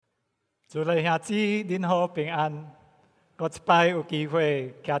祝你兄姊恁好平安，搁一摆有机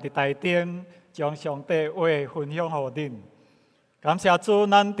会徛伫台顶，将上帝话分享给恁。感谢主，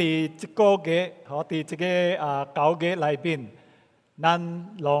咱伫这个月，和伫这个9月内面，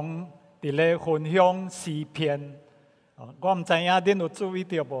咱拢伫咧分享诗篇。我毋知影恁有注意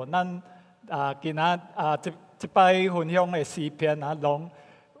到无？咱今仔这摆分享的诗篇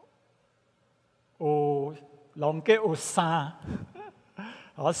拢计有3。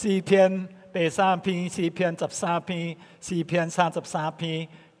诗篇第3篇、诗篇13篇、诗篇33篇，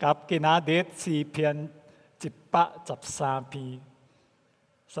甲今仔日诗篇113篇，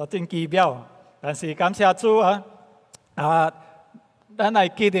所真奇妙。但是感谢主咱会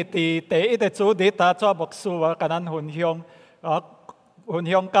记得伫第一个主日，做牧师甲咱分享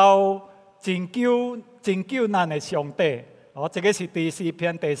到拯救咱的上帝。这个是第诗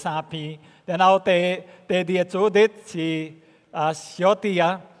篇第3篇，然后第二个主日是小弟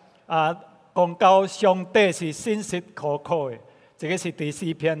讲到上帝是信实可靠的，这个是第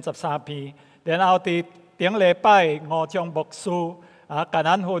4篇13篇。然后伫顶礼拜5将牧师甲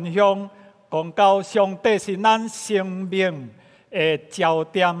咱分享讲到上帝是咱生命的焦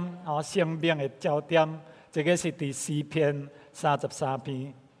点，生命的焦点，这个是第4篇33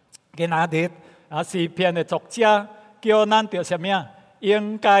篇。今仔日诗篇的作者叫咱着什么？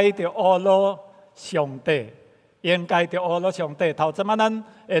应该着阿罗上帝。应该着阿罗上帝。头阵咱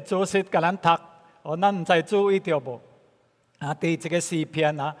的主席甲咱读，咱毋知注意到无？伫这个诗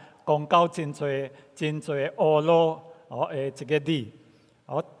篇讲到真侪阿罗的这个字，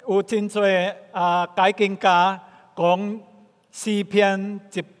有真侪解经家讲诗篇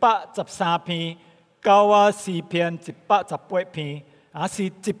113篇到诗篇118篇，是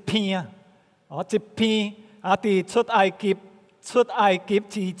一篇一篇伫出埃及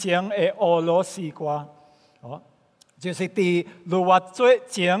之前的阿罗诗歌。就是伫六月节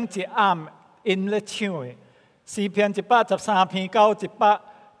前一暗，因咧唱的诗篇113篇到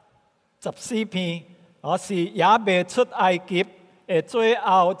114篇，是也未出埃及的最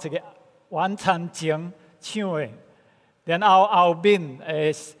后一个晚餐前唱的。然后后面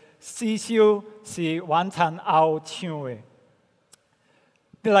的诗首是晚餐后唱的。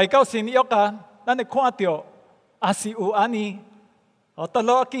来到新约咱会看到也是有安尼。倒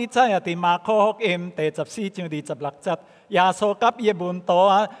落记载伫马可福音第14章26节，耶稣甲伊的门徒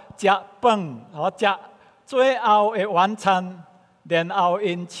食饭，食最后的晚餐，然后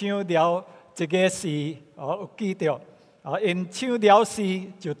因唱了一个诗，有记着，因唱了诗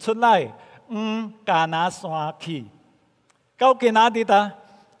就出来，迦拿山去。到今仔日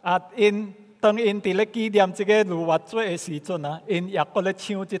因当因伫咧纪念这个逾越节的时阵因也搁咧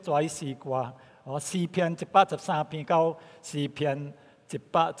唱这段诗歌，诗篇113篇到诗篇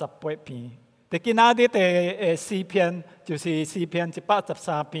118篇。伫今仔日的诗篇就是诗篇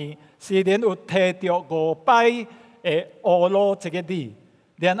113篇，虽然有提到5摆的阿罗这个字，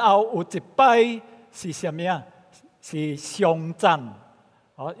然后有1摆是什么？是颂赞。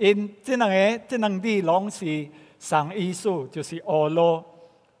因这两字拢是同意思，就是阿罗。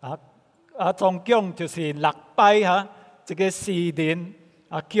总共就是6摆这个诗人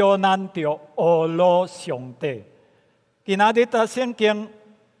叫咱着阿罗上帝。今仔日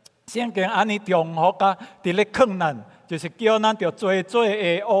圣经安尼重复伫咧劝咱，就是叫咱着做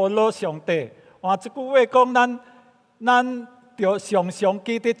的阿罗上帝。换一句话讲，咱着常常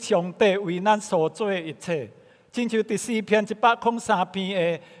记得上帝为咱所做的一切。亲像第诗篇103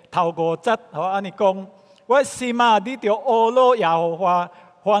篇的头5节，安尼讲：我心你着阿罗耶和华，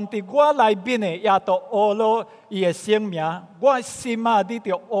凡伫我内面的也着阿罗伊的圣名。我心你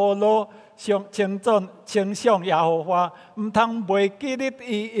着阿罗。称颂耶和华，毋通袂记得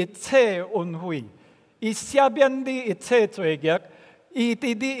伊一切恩惠，伊赦免你一切罪孽，伊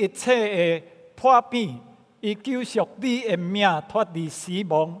伫你一切的破病，伊救赎你的命脱离死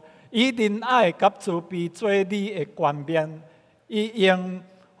亡，伊仁爱甲慈悲做你的冠冕，伊用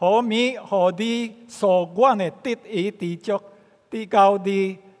和平互你所愿的得以知足，直到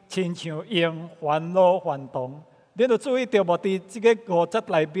你亲像用烦恼烦动。你著注意到无？伫这个5节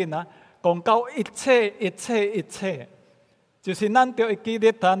内面讲到一切，就是咱着会记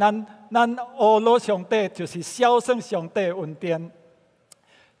得咱阿罗上帝就是孝顺上帝的恩典。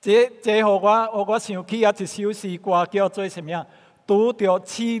这互我想起一首诗歌，叫做什么？拄着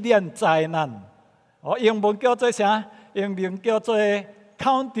试炼灾难。英文叫做啥？英文叫做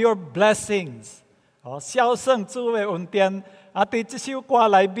Count Your Blessings。孝顺主的恩典。伫这首歌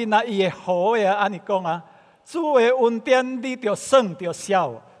内面伊会好的安尼讲主的恩典你着算着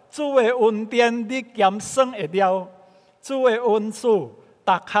少。主的恩典，你减算会了；主的恩赐，逐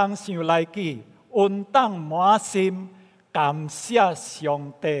项想来记，恩党满心，感谢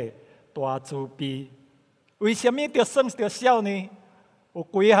上帝，大慈悲。为什么要算着少呢？有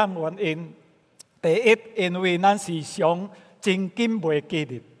几项原因。第一，因为咱时常真金袂记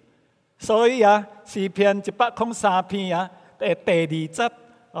日，所以诗篇103篇第2节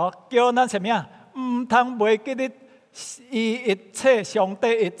叫咱什么啊？唔通袂记日伊一切上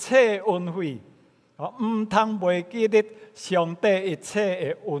帝一切恩惠，唔通袂记日上帝一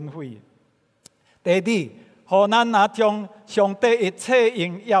切的恩惠。第二，互咱将上帝一切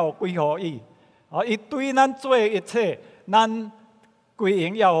荣耀归乎伊。伊对咱做一切，咱归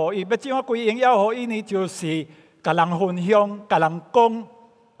荣耀互伊。要怎样归荣耀互伊呢？就是甲人分享，甲人讲，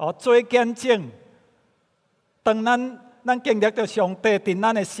做见证。当咱经历到上帝伫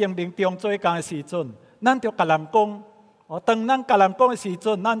咱的生命中做工的时阵，咱就甲人讲。当咱甲人讲的时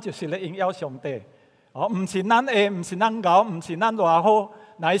阵，咱就是咧荣耀上帝。毋是咱会，毋是咱熬，毋是咱偌好，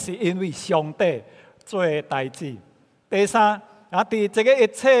乃是因为上帝做的代志。第三，伫这个一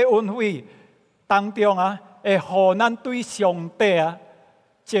切恩惠当中会互咱对上帝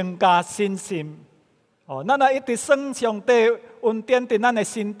增加信心。咱一直算上帝恩典伫咱的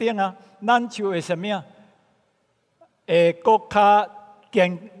心顶咱就会什么会搁较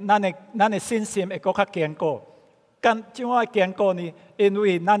坚，咱的信心会搁较坚固。怎样坚固呢？因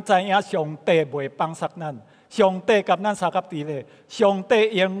为咱知影上帝袂放弃咱，上帝甲咱相合伫咧，上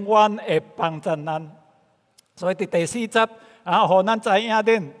帝永远会帮助咱。所以伫第4节互咱知影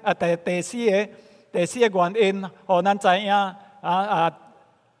恁第四个原因，互咱知影要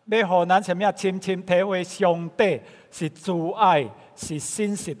互咱什么深深体会上帝是慈爱，是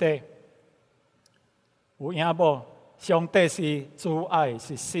信实的。有影无？上帝是慈爱，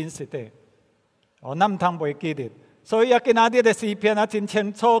是信实的。咱毋通袂记得。所以今仔日的诗篇真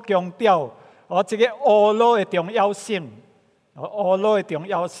清楚强调这个恶路的重要性，恶路的重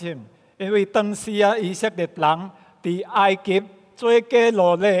要性。因为当时以色列人伫埃及做过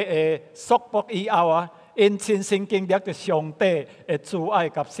奴隶的束缚以后因亲身经历着上帝的慈爱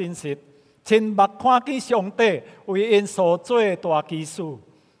甲信实，亲目看见上帝为因所做的大奇事。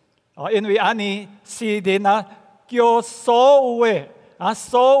因为安尼，诗人叫所有的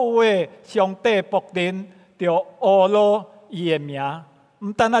上帝仆人就学咯伊的名，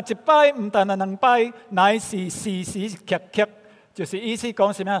唔单一摆，唔单两摆，乃是时时刻刻，就是意思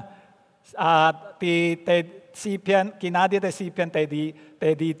讲什么第诗篇，今仔日的诗篇第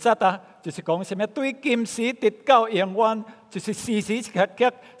二节就是讲什么？对今时直到永远，就是时时刻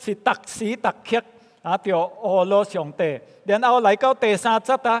刻，是特时特刻就学咯上帝。然后来到第3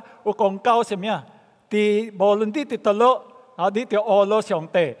节有讲到什么？无论你伫倒落你就学咯上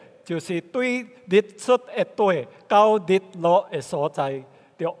帝。就是对日出的地到日落的所在，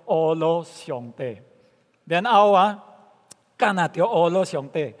就学咯上帝。然后干就学咯上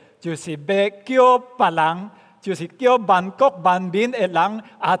帝，就是要叫别人，就是叫万国万民的人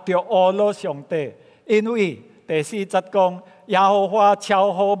就学咯上帝。因为第4节讲，耶和华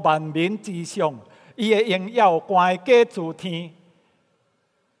超乎万民之上，伊的荣耀高过诸天。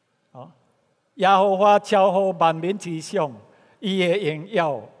耶和华超乎万民之上，伊的荣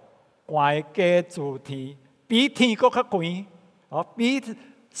耀高过诸天，比天阁较高，比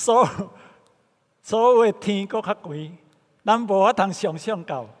所有的天阁较高，咱无法通想象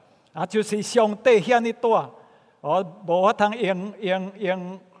到，就是上帝遐尼大，无法通用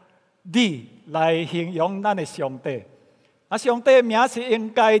字来形容咱的上帝。上帝的名是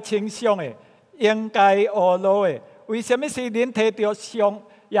应该称颂的，应该学咯的。为什么是恁摕到上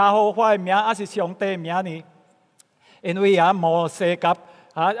耶和华的名，是上帝的名呢？因为摩西甲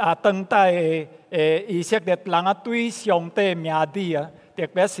当代的以色列人对上帝名字特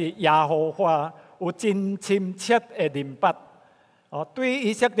别是耶和华有真深切的认识。对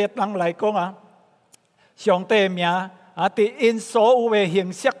以色列人来讲上帝的名伫因所有的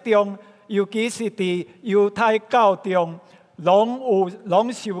形式中，尤其是伫犹太教中，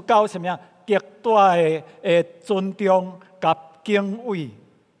拢受到什么极大的尊重甲敬畏。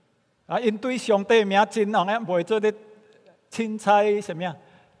因对上帝的名真人袂做咧凊彩什么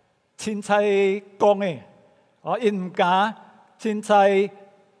凊彩讲的，因唔敢凊彩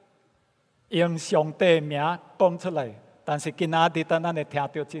用上帝的名讲出来。但是今仔日咱会听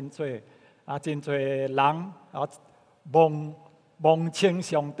到真侪人妄称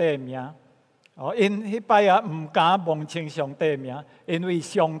上帝的名。因迄摆唔敢妄称上帝的名，因为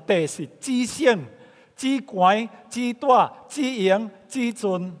上帝是至圣、至高、至大、至荣、至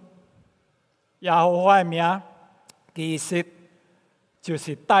尊。耶和华的名其实就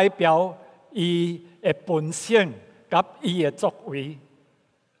是代表伊的本性甲伊的作为。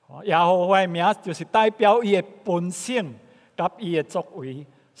耶和华的名就是代表伊的本性甲伊的作为。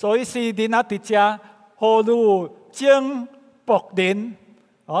所以诗人伫遮呼吁众仆人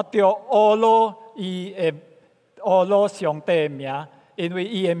就侮辱伊的侮辱上帝的名，因为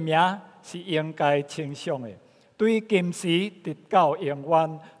伊的名是应该称颂的。对金时直到永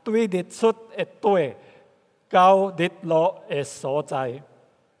远，对日出的底到日落的所在。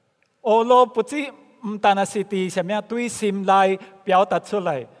侮辱不止唔单是伫什么对心内表达出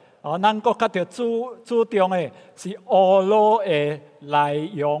来，咱国较着注重的是侮辱的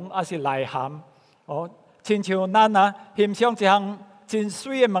内容，还是内涵。亲像咱欣赏一项真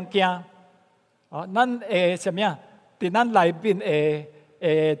水的物件，咱会什么？伫咱内面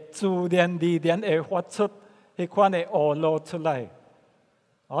会自然而然会发出迄款的侮辱出来。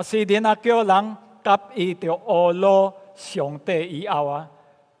诗人叫人甲伊着侮辱上帝以后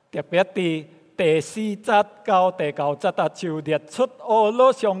特别伫第4节到第9节就列出侮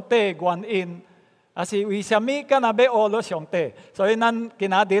辱上帝的原因，是为什么敢若要侮辱上帝？所以咱今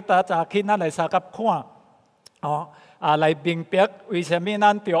仔日早起咱来三甲看，来明白为什么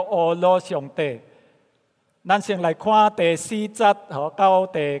咱着侮辱上帝。咱先来看第4节到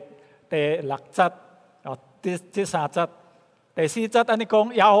第6节，这3节。第4节安尼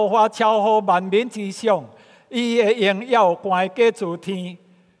讲，耶和华超乎万民之上，伊的荣耀高过诸天。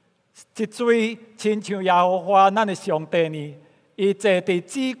即水亲像耶和华咱的上帝呢，伊坐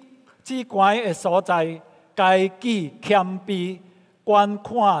伫至高的所在，该记谦卑，观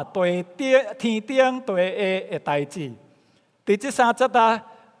看天顶地下的代志。伫这3节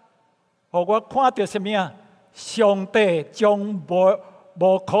互我看到什么？上帝将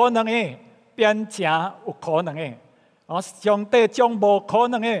无可能的变成有可能的。上帝将无可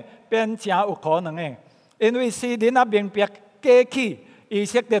能的变成有可能的，因为诗人明白过去以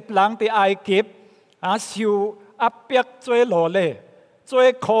色列人伫埃及受压迫做奴隶、做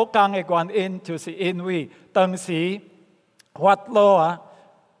苦工的原因，就是因为当时法老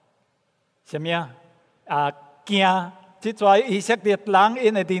什么惊即阵以色列人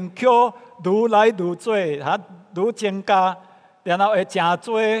因的人口愈来愈多，愈增加，然后会真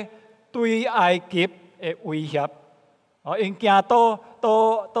多对埃及的威胁。因惊到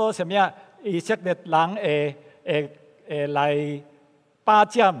什么？以色列人会来霸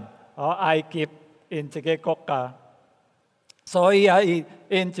占埃及因这个国家，所以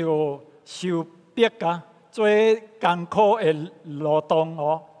因就受逼做艰苦的劳动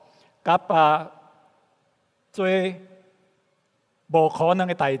甲做无可能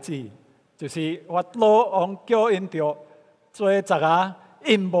的代志，就是法老王叫因着做一个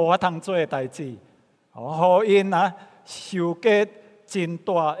因无法通做的代志，互因受过真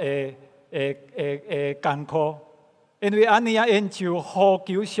大的艰苦，因为安尼因就呼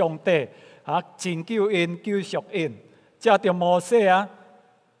求上帝拯救因、救赎因。接着摩西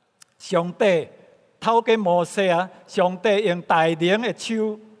上帝透过摩西上帝用大能的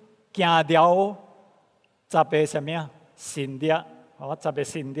手行了10个什么神力，10个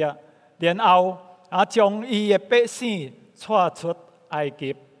神力，然后将伊的百姓带出埃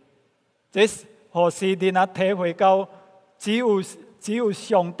及。这互诗人体会到，只有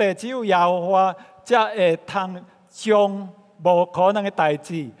上帝，只有耶和华，才会通将无可能的代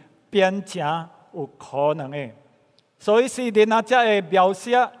志变成有可能的。所以诗人才会描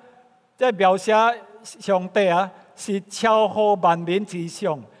写上帝是超乎万民之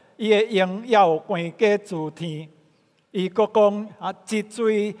上，伊的荣耀高过诸天。伊佫讲即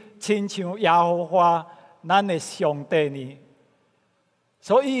水亲像耶和华咱的上帝呢。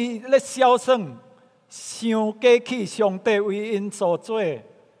所以咧孝顺，想过去上帝为因所做，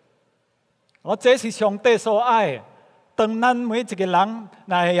这是上帝所爱的。当咱每一个人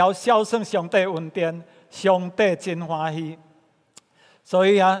若会晓孝顺上帝恩典，上帝真欢喜。所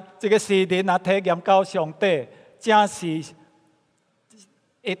以这个诗人体验到上帝，正是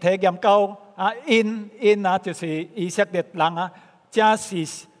会体验到因就是以色列人正是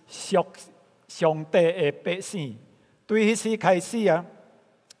属上帝的百姓。对迄时开始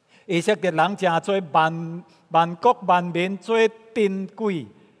以色列人真做万国万民最珍贵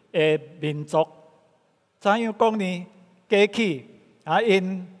的民族。怎样讲呢？过去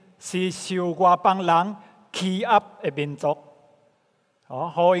因是受外邦人欺压的民族，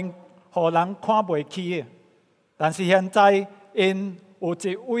互人看不起的。但是现在因有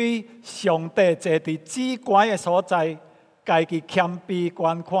一位上帝坐伫至高的所在，家己谦卑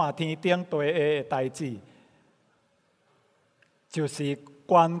观看天顶地下的代志，就是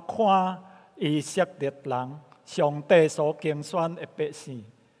观看以色列人，上帝所拣选的百姓。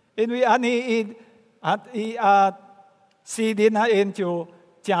因为安尼诗人因就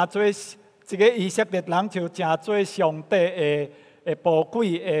真做一个以色列人，就真做上帝的宝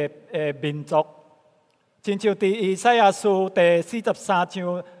贵的民族。亲像伫以赛亚书第43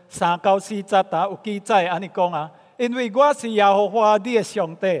章3到4节有记载，安尼讲因为我是耶和华你的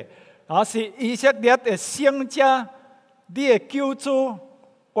上帝，是以色列的圣者，你的救主。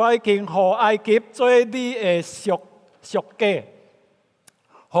我已经予埃及做你的属家，予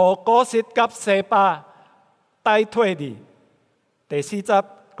古实甲西巴带退你。第4节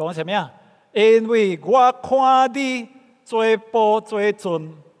讲什么呀？因为我看你做步做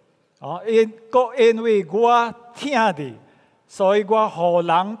准，因为我听你，所以我予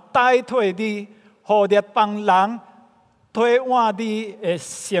人带退你，予列邦人退换你的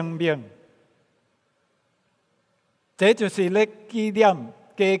性命。这就是咧纪念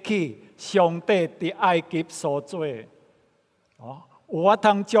过去上帝伫埃及所做的。有法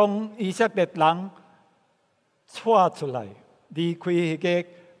通将以色列人带出来，离开迄个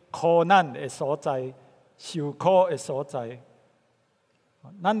苦难的所在、受苦的所在。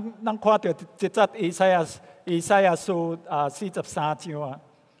咱看到这节以赛亚书43章啊，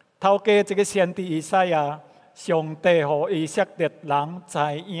透过这个先知以赛亚，上帝予以色列人知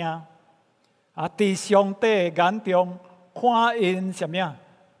影。伫上帝眼中看因什么呀？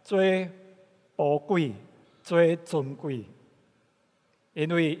做宝贵、做尊贵，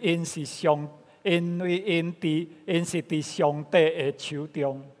因为因是伫上帝的手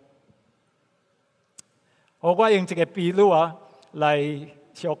中。我用一个比喻来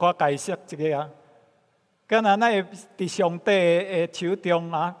小可解释这个啊。敢若咱伫上帝的手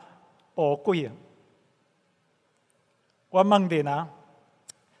中宝贵啊！我问你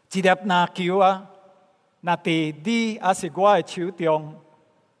一粒篮球若伫你是我的手中，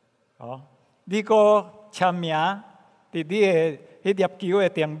你阁签名伫你的迄粒球的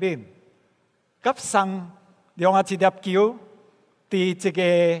顶面，甲送另外一粒球伫一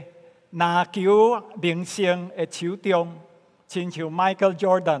个篮球明星的手中，亲像 Michael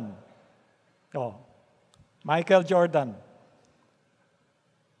Jordan，Michael Jordan，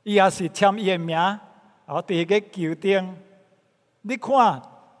 伊也是签伊的名，伫迄个球顶，你看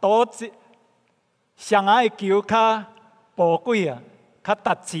倒一上海的球较宝贵较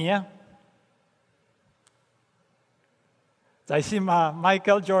值钱在是嘛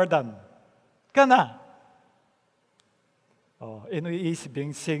 ？Michael Jordan， 敢若？因为伊是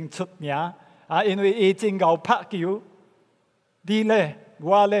明星出名因为伊真够拍球。你咧，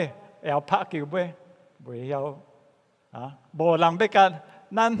我咧，会晓拍球袂？袂晓无人要甲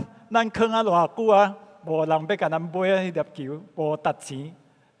咱囥偌久无人要甲咱买迄粒球，无值钱。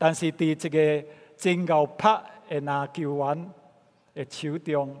但是伫一个真够拍的篮球员的手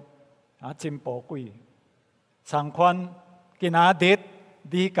中真宝贵。相款今仔日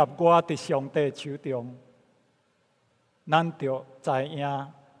你甲我伫上帝手中，咱就知影，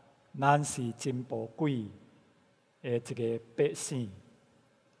咱是真宝贵的一个百姓，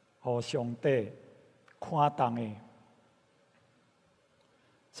互上帝看重的。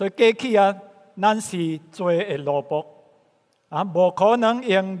所以过去咱是罪的奴仆无可能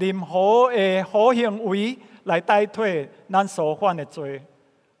用任何的好行为来代替咱所犯的罪。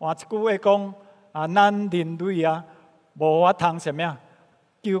换一句话讲咱人类无法通什么呀？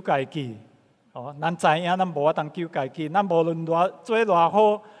救家己。咱知影咱无法通救家己，咱无论做偌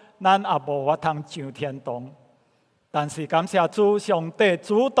好，咱也无法通上天堂。但是感谢主，上帝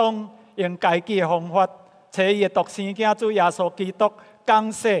主动用家己的方法，找伊的独生囝主耶稣基督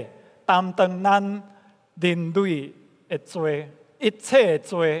降世，担当咱人类的罪，一切的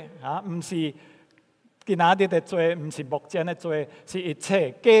罪毋是今仔日的罪，毋是目前的罪，是一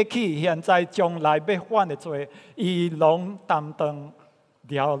切过去、现在、将来要犯的罪，伊拢担当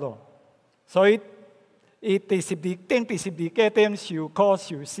了咯。所以，伊第12架顶受苦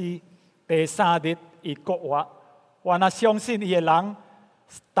受死，第3日伊国活。我若相信伊的人，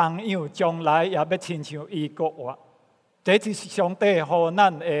同样将来也要亲像伊国活。这就是上帝互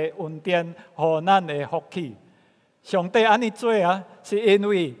咱的恩典，互咱的福气。上帝安尼做是因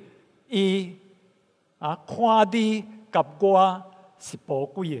为伊看你甲我是宝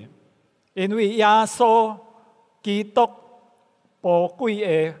贵的，因为耶稣基督宝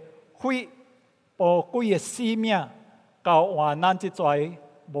贵的生命，交换咱这跩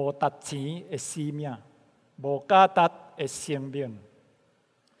无值钱的生命，无价值的生命。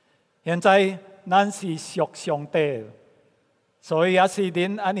现在咱是属上帝的，所以也是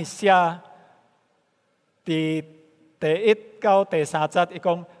恁安尼写，伫第1到第3节，伊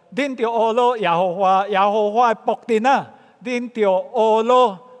讲：恁着学罗耶和华的仆人恁着学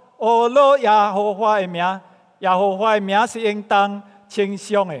罗耶和华的名，耶和华的名是应当称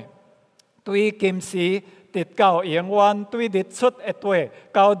颂的。对今时直到永远，对日出的地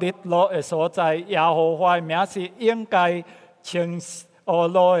到日落的所在，耶和华的名是应该称学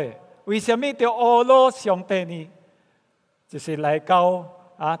罗的。为什么着学罗上帝呢？就是来到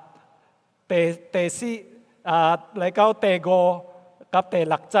第4来到第5甲第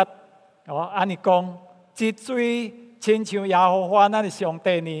6节，安尼讲，这水亲像耶和华咱的上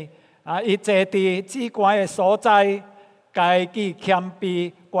帝呢，伊坐伫至高的所在，家己谦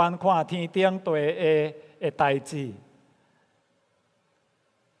卑，观看天顶地下的代志。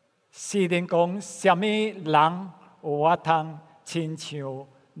诗人讲，什么人有法通亲像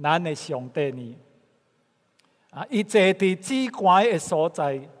咱的上帝呢？伊坐伫至高的所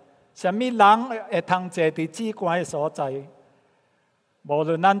在，什么人会通坐伫至高的所在？无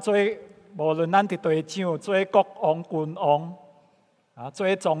论咱伫地上做国王、君王，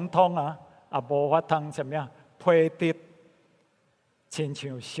做总统也无法通什么配得亲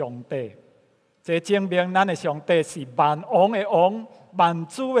像上帝。这证明咱的上帝是万王的王。万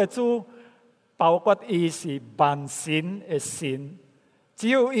主的主，包括伊是万神的神，只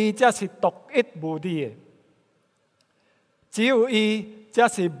有伊才是独一无二的，只有伊才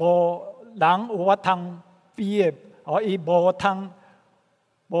是无人有法通比的，伊无通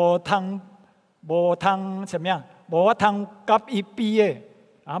什么样？无法通甲伊比的。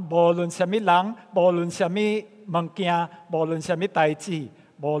无论什么人，无论什么物件，无论什么代志，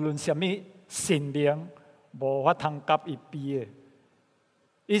无论什么神灵，无法通甲伊比的。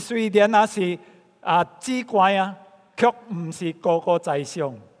伊虽然是至高却毋是高高在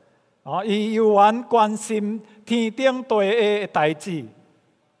上。伊犹原关心天顶地下的代志。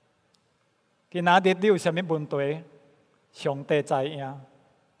今仔日你有什么问题？上帝知影，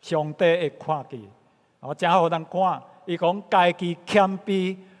上帝会看见。真好咱看，伊讲家己谦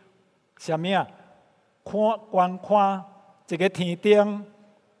卑，什么观看一个天顶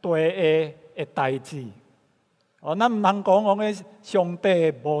地下的代志。咱毋通讲个上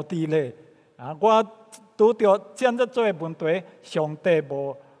帝无伫咧。我拄着这么多问题，上帝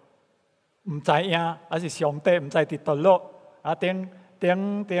毋知影，还是上帝毋知伫倒落？顶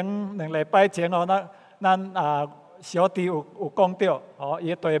2礼拜前咱小弟有讲到，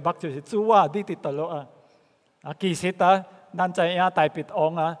伊的题目就是主啊，你伫倒落其实咱知影大鼻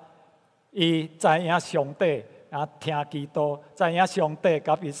王伊知影上帝，听基督，知影上帝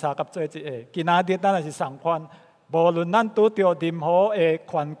甲伊三甲做一个。今仔日咱也是相反。无论咱拄着任何的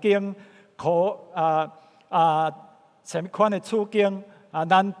环境、什么款的处境，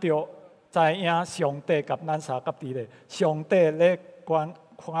咱就知影上帝甲咱相合伫咧。上帝咧观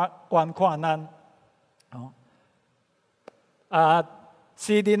看咱。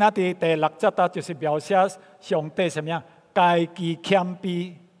诗人伫第6节就是描写上帝什么样？家己谦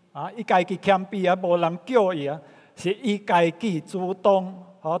卑伊家己谦卑无人叫伊是伊家己主动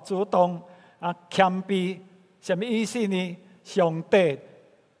谦卑。什么意思呢？上帝，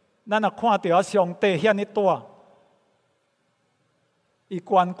咱若看到上帝遐尼大，伊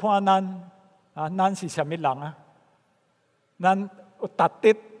观看咱咱是什么人咱有值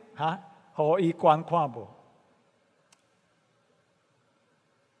得互伊观看无？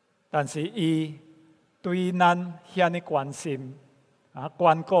但是伊对咱遐尼关心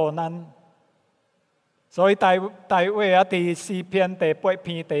关顾咱，所以大卫伫诗篇第8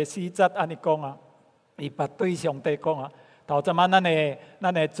篇第4节安尼讲伊捌对上帝讲头阵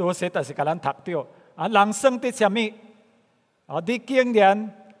咱的主席就是甲咱读到人算得什么？你竟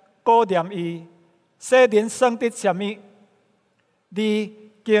然顾念伊；世人算得什么？你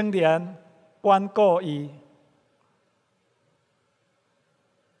竟然关顾伊。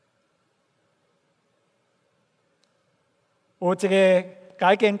有一个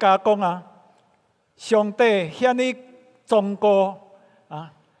解经家讲上帝遐尼忠告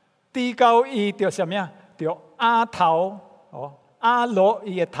低到伊着什么？着额头压落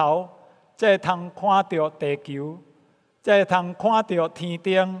伊的头，才会通看到地球，才会通看到天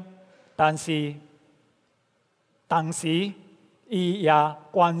顶。但是同时，伊也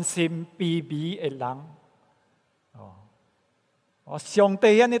关心卑微的人。上帝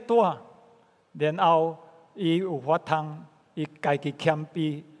遐尼大，然后伊有法通，伊家己谦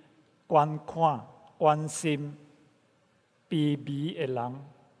卑，观看、关心卑微的人。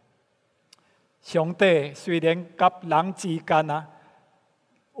上帝虽然甲人之间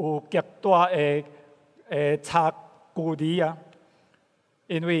有极大的差距离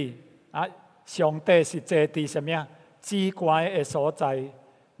因为上帝是坐伫什么至高的所在，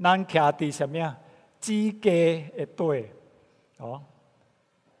咱徛伫什么至低的底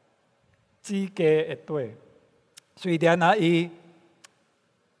至低的底。虽然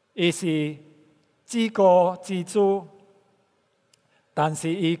伊是至高之主，但是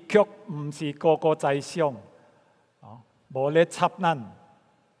伊却毋是高高在上，无咧插咱，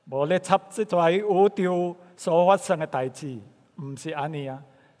无咧插即在宇宙所发生的代志，毋是安尼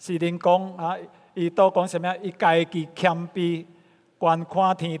诗人讲伊都讲什么？伊家己谦卑，观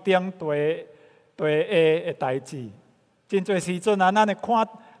看天顶地地下的代志。真侪时阵啊，咱会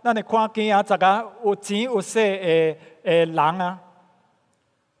看见啊，一个有钱有势的人啊，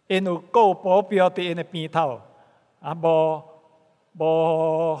因有够保镖伫因的边头，啊，无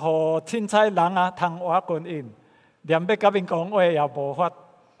互凊彩人啊通挖滚因，连要甲因讲话也无法。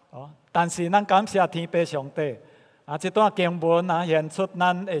但是咱感谢天父上帝，这段经文啊显出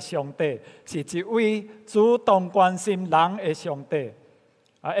咱的上帝是一位主动关心人的上帝，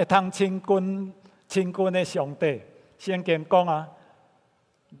会通亲近的上帝。圣经讲啊，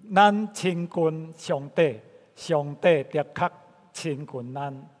咱亲近上帝，上帝的确亲近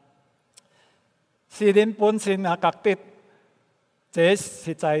咱。世人本身也觉得这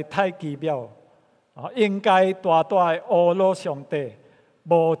实在太奇妙，应该大大的侮辱上帝，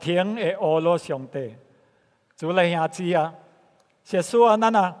无停的侮辱上帝。主来兄弟啊，实属啊，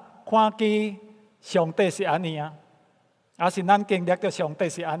咱啊看见上帝是安尼啊，也是咱经历到上帝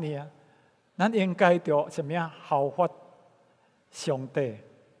是安尼啊，咱应该着什么样效法上帝？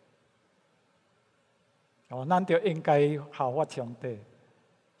咱就应该效法上帝。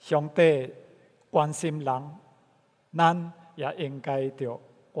上帝关心人，咱也应该着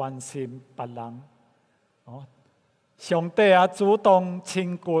关心别人。上帝啊，主动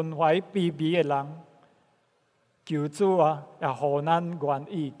亲近怀卑微的人，求主啊，也互咱愿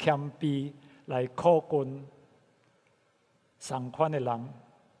意谦卑来靠近相款的人。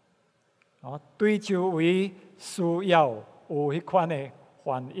对周围需要有迄款的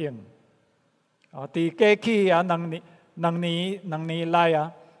反应。伫过去啊，两年来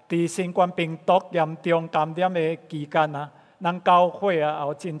啊，伫新冠病毒严重感染的期间啊，咱教会啊，也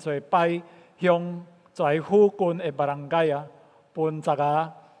有真侪摆向在附近的别人街啊，分一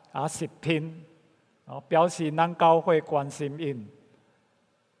个食品，表示咱教会关心因，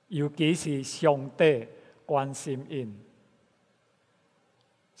尤其是上帝关心因。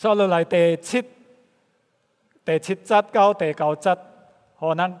接落来第七节到第9节，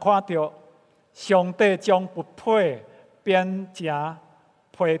互咱看到上帝将不配变成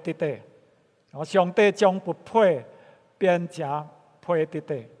配得的。上帝将不配变成配得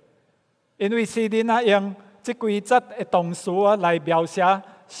的。因为诗人啊用这几节的动词啊来描写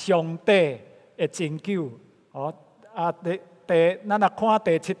上帝的拯救。咱看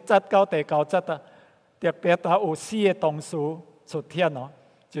第7节到第9节啊，特别有4个动词出现哦，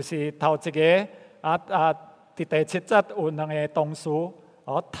就是头一个伫第7节有2个动词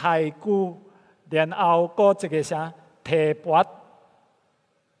抬举，然后佫一个啥提拔。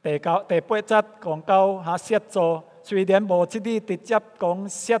第8节讲到协助，虽然无这里直接讲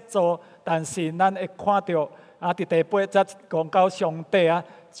协助，但是咱会看到伫第8节讲到上帝啊，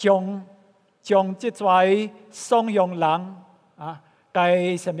将这些颂扬人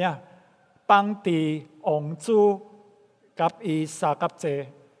该什么放伫王主甲伊三甲节，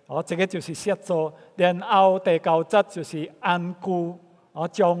这个就是协助。然后第9节就是安居，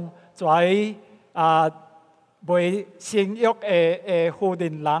将这些未生育的妇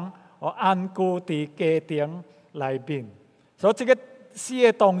人人，安居伫家庭内面。所以这个4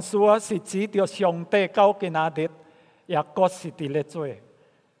个动词啊，是指着上帝到今仔日也佫是伫咧做。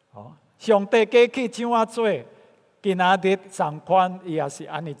上帝过去怎啊做，今仔日同款伊也是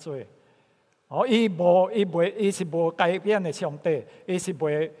安尼做。伊是无改变的上帝，伊是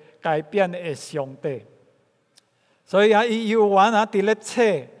袂改变的上帝。所以啊，伊犹原啊，伫咧测，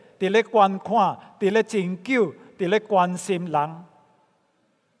伫咧观看，伫咧拯救，伫咧关心人。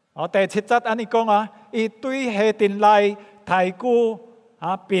第7节安尼讲啊，伊对下殿内抬举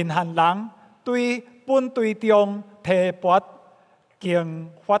贫寒人，对本队中提拔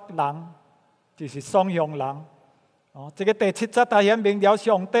敬发人，就是颂扬人。这个第7节大显明了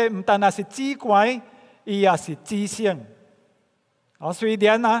上帝唔但是至高，伊也是至圣。虽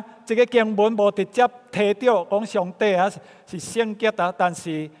然啊，这个经文无直接提到讲上帝啊是圣洁啊，但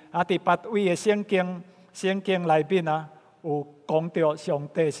是伫别位的圣经内面啊，有讲到上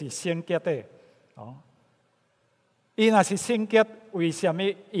帝是圣洁的。伊若是圣洁，为什么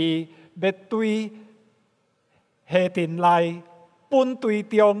伊要对下殿内本队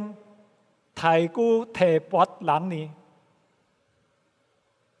中抬举提拔人呢？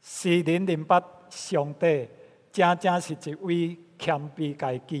世人明白上帝正是一位谦卑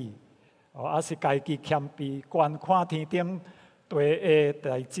家己，也是家己谦卑观看天顶地下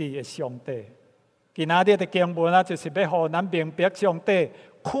代志的上帝。今仔日的经文啊，就是要互咱明白上帝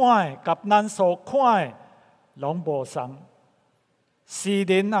看的，甲咱所看的拢无同。世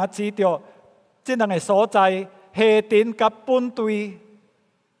人也知道这2个所在，下殿甲本队，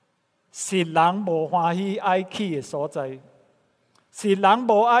是人无欢喜爱去的所在，是人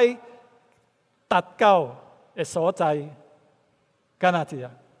无爱达到的所在。敢若是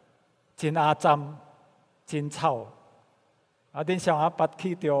啊，真阿占，真臭。恁上下捌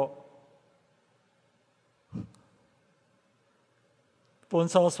去着本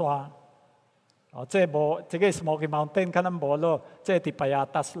所山，这无，这个 Smoky Mountain 可能无咯，这伫巴亚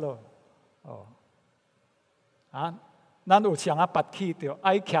达斯咯。咱有上下捌去着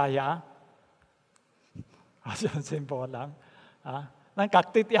爱徛遐，好像真无人。咱角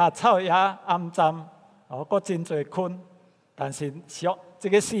地野草也暗占，阁真侪菌。但是这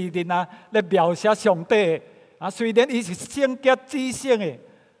个诗人咧描写上帝。虽然伊是圣洁至圣的，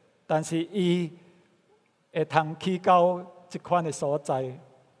但是伊会通去到这款的所在，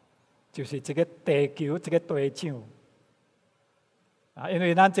就是这个地球，这个地上。因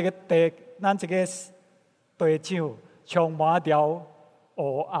为咱这个地上充满了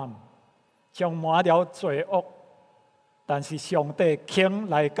黑暗，充满了罪恶，但是上帝肯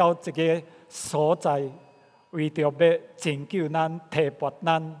来到这个所在，为着要拯救咱、提拔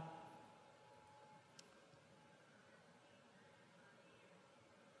咱。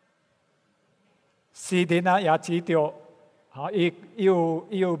诗人也指着，伊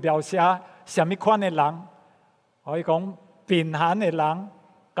有描写什么款的人？伊讲贫寒的人，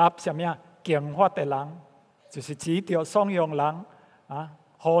甲什么强发的人，就是指着颂扬人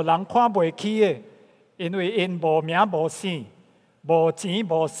互人看袂起的，因为因无名无姓，无钱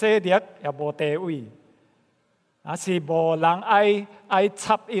无势力，也无地位，是无人爱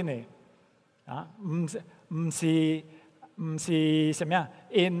插因的，毋是什么？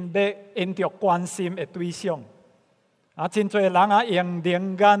因着关心的对象，真侪人用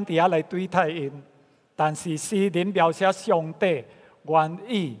灵眼伫来对待因，但是诗人描写上帝愿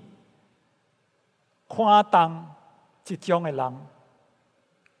意看重这种的人。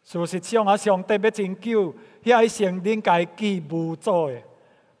事实上上帝要拯救遐承认家己无助的、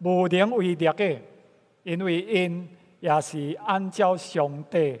无能为力的，因为因也是按照上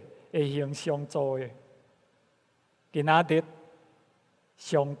帝的形象做的。今仔日，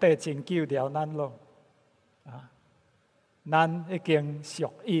上帝拯救了咱咯，咱已经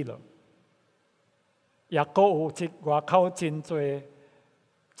属意了。也阁有外口真侪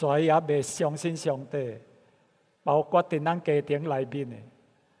也未相信上帝，包括伫咱家庭内面的，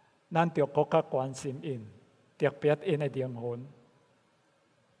咱着更加关心因，特别因的灵魂。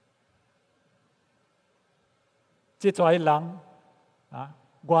这些人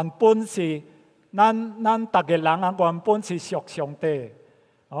原本是。咱逐个人原本是属上帝，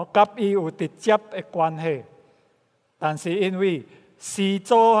甲伊有直接的关系。但是因为始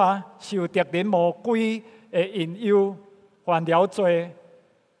祖受敌人魔鬼的引诱，犯了罪，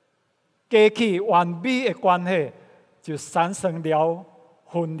假起完美的关系，就产生了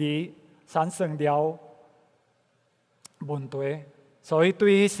分离，产生了问题。所以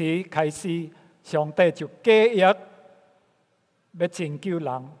对迄时开始，上帝就假意要拯救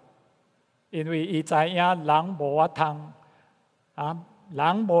人。因为伊知影人无法通，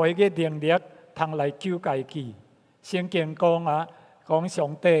人无迄个能力通来救家己。圣经讲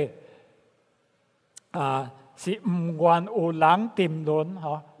上帝是唔愿有人沉沦，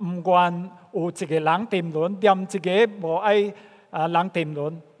唔愿有一个人沉沦，连一个无爱人沉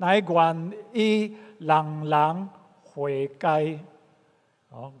沦，乃愿意人悔改，愿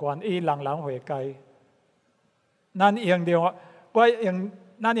意人悔改。咱用着咱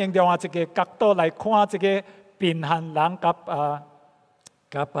用另外一个角度来看这个贫寒人甲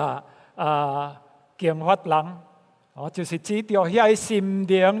强发人，就是指着遐心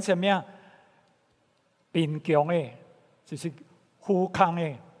灵什么贫穷的，就是富康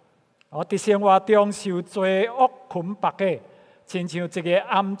的，伫生活中受罪恶捆绑的，亲像一个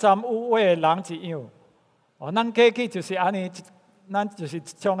暗占污秽的人一样。咱过去就是安尼，咱就是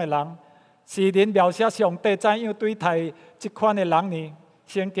这种的人。诗人描写上帝怎样对待这款的人呢？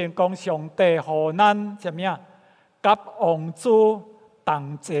圣经讲上帝互咱什么？甲王子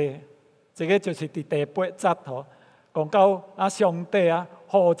同坐，这个就是第8节讲到上帝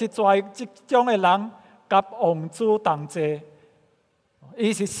互这种的人甲王子同坐，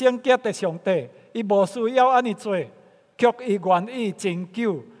伊是圣洁的上帝，伊无需要安尼做，却伊愿意拯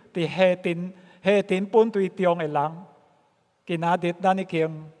救伫下沉本队中的人。今仔日咱已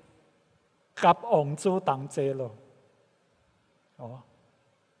经甲王子同坐咯，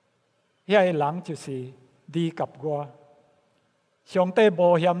遐个人就是你甲我。上帝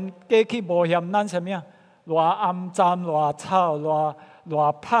无嫌，过去无嫌咱什么？偌暗淡、偌臭、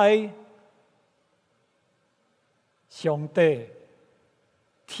偌歹。上帝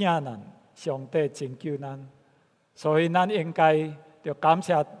疼咱，上帝拯救咱，所以咱应该要感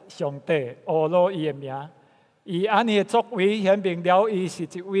谢上帝，学罗伊的名。伊安尼的作为，显明了伊是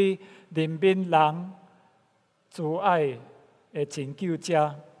一位人民人慈爱的拯救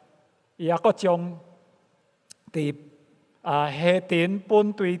者。伊也阁将伫下田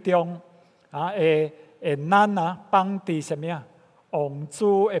本队中会咱放伫什么王子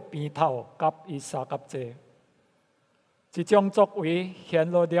的边头，甲伊相合者。这种作为显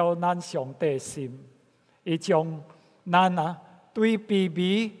露了咱上帝心，伊将咱对卑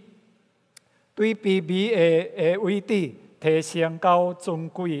微的位置提升到尊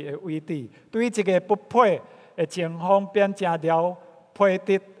贵的位置，对这个不配的情况变成了配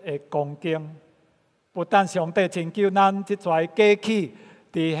得的恭敬。不但上帝拯救咱这撮过去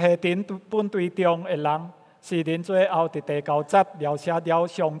伫下田本队中的人，是恁最后伫第9节描写了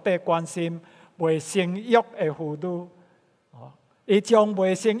上帝关心未生育的妇女。伊将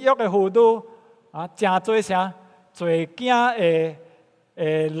未生育的妇女真做啥？做囝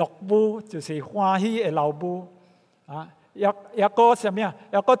的乐母，就是欢喜的老母也个什么？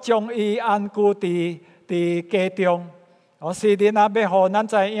也个将伊安居伫家中。是恁要互咱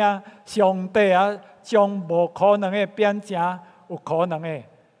知影，上帝将无可能的变成有可能的。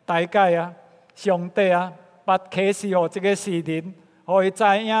大概上帝捌启示互这个世人，互伊知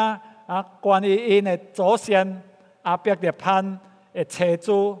影关于因的祖先亚伯拉罕的妻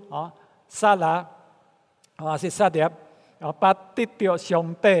子撒拉是撒拉捌得到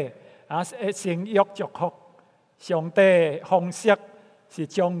上帝生育祝福。上帝的方式是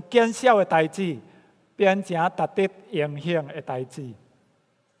将减少的代志变成值得影响的代志。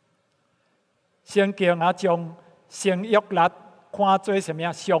圣经将生育力看作什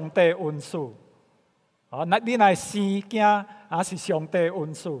么？上帝恩赐。你若生囝是上帝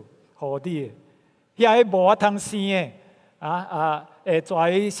恩赐，互你的。遐无法通生的会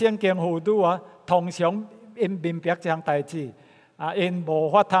跩圣经妇女通常因明白这项代志因无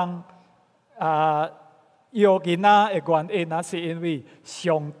法通要囡仔的原因是因为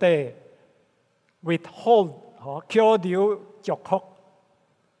上帝 withhold 扣留祝福，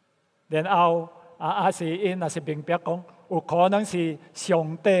然后是因是明白讲有可能是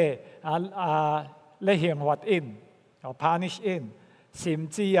上帝咧刑罚因，punish因，甚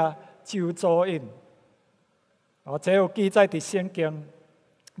至咒詛因。这有记载伫圣经，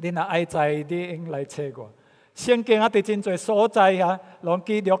你若爱知，你应来查过。圣经伫真侪所在拢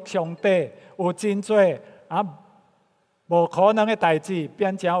记录上帝有真侪无可能的代志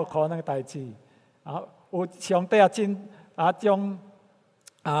变成有可能的代志。有上帝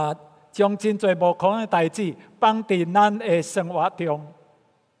将真侪无可能的代志放伫咱的生活中，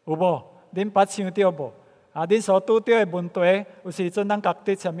有无？恁捌想到无？恁所拄到的问题，有时阵咱觉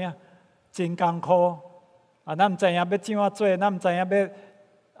得什么？真艰苦。咱毋知影要怎样做，咱毋知影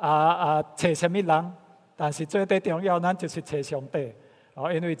要找什么人，但是最重要，咱就是找上帝。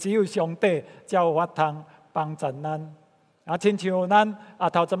因为只有上帝才有法通帮助咱。亲像咱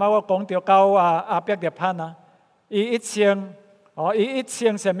头阵仔我讲到亚伯拉罕伊一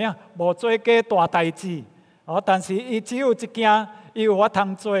生什么？无做过大代志，但是伊只有一件，伊有法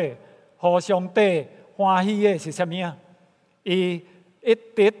通做，互上帝欢喜的是什么？伊一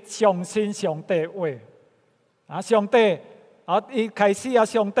直相信上帝的话。上帝伊开始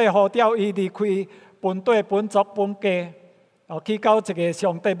上帝呼召伊离开本地本族本家，去到一个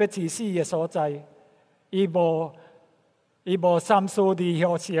上帝要指示的所在。伊无三思而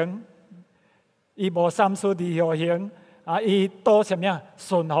后行，伊都什么？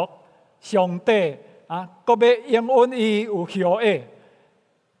顺服上帝搁要应允伊有后的，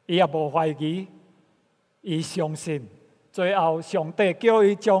伊也无怀疑，伊相信。最后上帝叫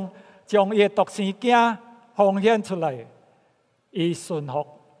伊将伊的独生囝奉献出来，伊顺服，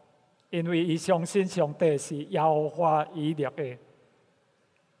因为伊相信上帝是耶和华以勒的。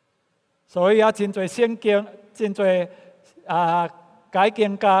所以真侪圣经，真侪解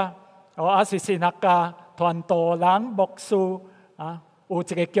经家也是神学家、传道人、牧师有一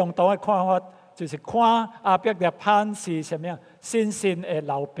个共同的看法，就是看亚伯拉罕是什么？信心的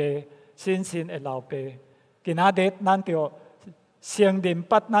老爸，信心的老爸。今仔日咱就承认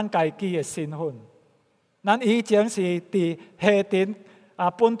捌咱家己的身份。咱以前是伫下田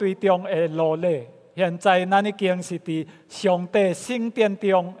本队中的奴隶，现在咱已经是伫上帝圣殿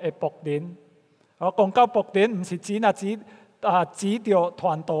中的仆人。讲到仆人，毋是指着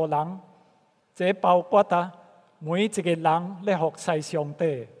传道人，这包括每一个人咧服侍上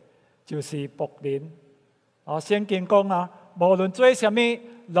帝，就是仆人。圣经讲无论做什么，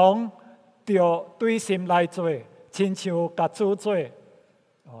拢着对心来做，亲像甲主做。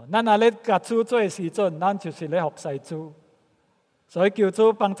咱若咧甲主做的时阵，咱就是咧服侍主。所以求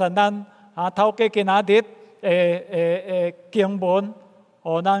主帮助咱透过今仔日的经文，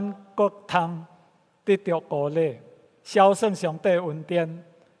互咱各通得到鼓励，孝顺上帝的恩典。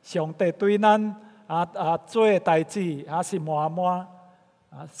上帝对咱做的代志是满满，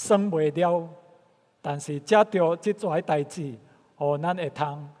算袂了，但是藉着即桩代志，互咱会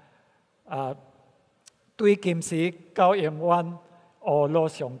通对今时到永远阿罗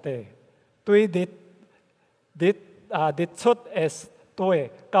上帝，对日出的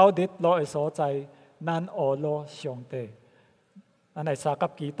对到日落的所在，咱阿罗上帝。咱来三甲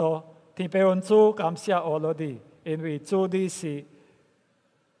祈祷，天父恩主，感谢阿罗你，因为主你是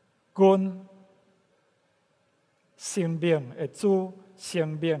阮生命的主，生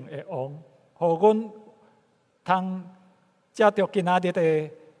命的王，互阮通藉着今仔日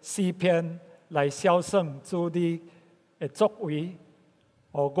的诗篇来孝顺主你的作为，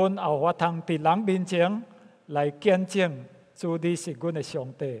互阮也有法通伫人面前来见证主你是阮的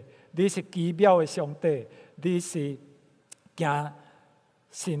上帝，你是奇妙的上帝，你是行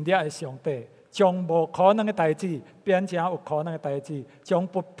神力的上帝，将无可能的代志变成有可能的代志，将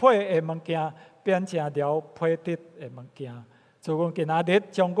不配的物件变成了配得的物件。主，阮今仔日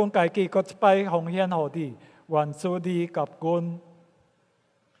将阮家己搁一摆奉献予你，愿主你甲阮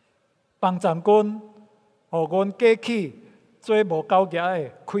帮助阮，互阮过去做无够格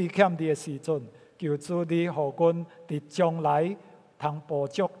的亏欠你的时阵，求主你互阮伫将来通补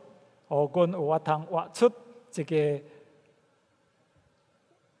足，互阮有法通活出一个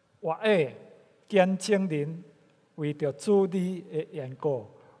活的见证人，为着主你的缘故，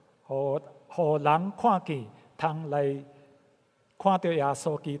互人看见，通来看到耶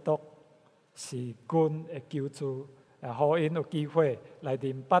稣基督是阮的救主，互因有机会来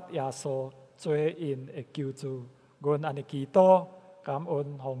认捌耶稣做因的救主。阮安尼祈祷，感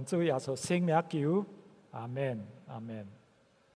恩奉主耶稣圣名求，阿门，阿门。